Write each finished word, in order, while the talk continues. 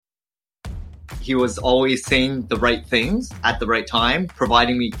He was always saying the right things at the right time,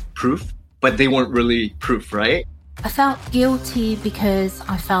 providing me proof, but they weren't really proof, right? I felt guilty because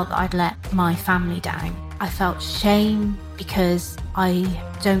I felt that I'd let my family down. I felt shame because I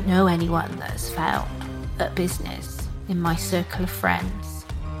don't know anyone that's failed at business in my circle of friends.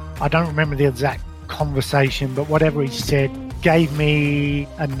 I don't remember the exact conversation, but whatever he said gave me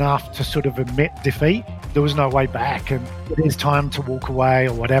enough to sort of admit defeat. There was no way back, and it is time to walk away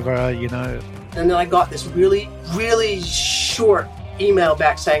or whatever, you know. And then I got this really, really short email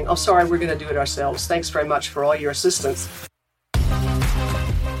back saying, "Oh, sorry, we're going to do it ourselves. Thanks very much for all your assistance."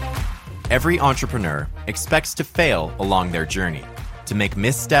 Every entrepreneur expects to fail along their journey, to make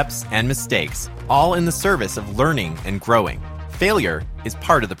missteps and mistakes, all in the service of learning and growing. Failure is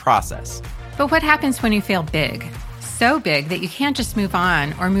part of the process. But what happens when you fail big? So big that you can't just move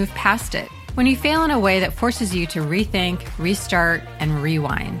on or move past it. When you fail in a way that forces you to rethink, restart, and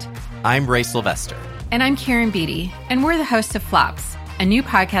rewind. I'm Sylvester. And I'm Karen Beattie, and we're the hosts of Flops, a new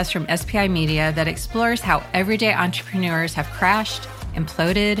podcast from SPI Media that explores how everyday entrepreneurs have crashed,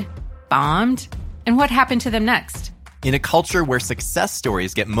 imploded, bombed, and what happened to them next. In a culture where success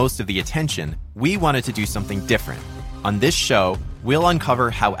stories get most of the attention, we wanted to do something different. On this show, we'll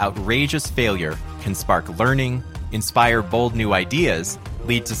uncover how outrageous failure can spark learning, inspire bold new ideas,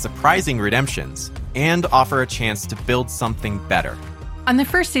 lead to surprising redemptions, and offer a chance to build something better. On the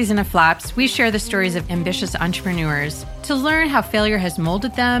first season of Flops, we share the stories of ambitious entrepreneurs to learn how failure has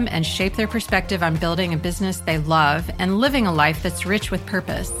molded them and shaped their perspective on building a business they love and living a life that's rich with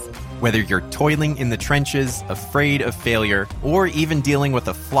purpose. Whether you're toiling in the trenches, afraid of failure, or even dealing with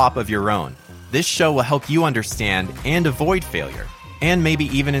a flop of your own, this show will help you understand and avoid failure, and maybe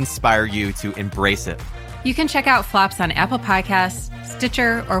even inspire you to embrace it. You can check out Flops on Apple Podcasts,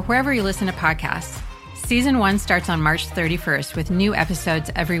 Stitcher, or wherever you listen to podcasts. Season 1 starts on March 31st with new episodes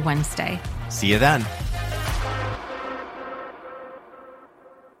every Wednesday. See you then.